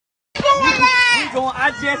going?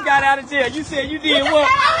 I just got out of jail. You said you did what? I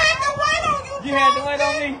had to wait on you. You had to wait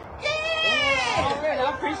on me? Yeah. Already. I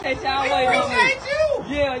appreciate y'all waiting on me. Appreciate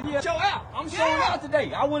you. Yeah. Show out. I'm showing out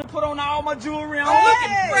today. I went and put on all my jewelry. I'm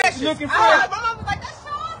Looking fresh. Looking fresh. My mom was like, that's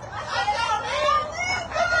Charleston.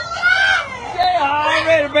 Yeah,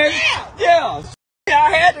 already, baby. Yeah.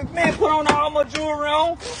 I had to, man, put on all my jewelry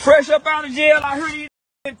on. Fresh up out of jail. I heard you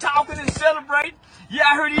talking and celebrating. Yeah,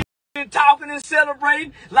 I heard you talking and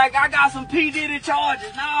celebrating like I got some P. Diddy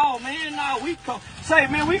charges. No, man, no. We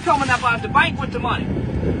coming up out the bank with the money.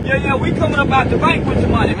 Yeah, we coming up out the bank with the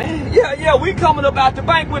money, man. Yeah, we coming up out the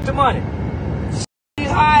bank with the money. These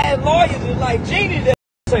high-ass lawyers is like genies that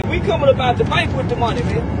say, we coming up out the bank with the money,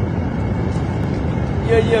 man.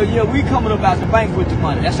 Yeah, we coming up out the bank with the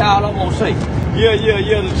money. That's all I'm gonna say. Yeah,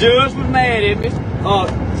 the judge was mad at me.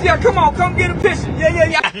 Yeah, come on, come get a picture.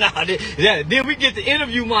 Yeah. Nah, then we get the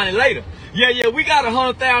interview money later. Yeah, we got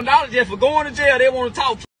 $100,000 just for going to jail. They want to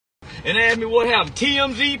talk to me and ask me what happened.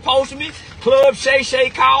 TMZ posted me, Club Shay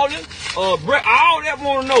calling, all that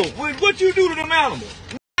want to know. What you do to them animals?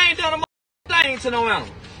 I ain't done a thing to no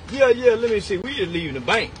animal. Yeah, let me see. We just leaving the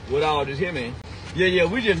bank with all this here, man. Yeah,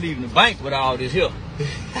 we just leaving the bank with all this here.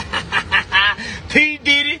 P.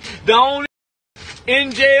 Diddy, the only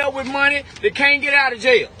in jail with money that can't get out of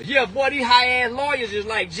jail. Yeah, boy, these high-ass lawyers is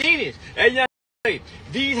like genius. Hey, young lady,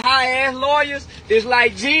 these high-ass lawyers is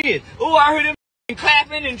like genius. Oh, I heard them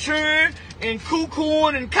clapping and cheering and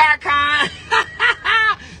cuckooing and cackling.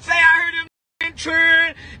 Say I heard them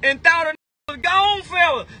cheering and thought it was gone,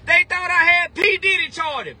 fella. They thought I had P. Diddy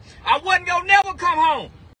charged him. I wasn't gonna never come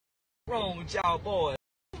home. What's wrong with y'all boys?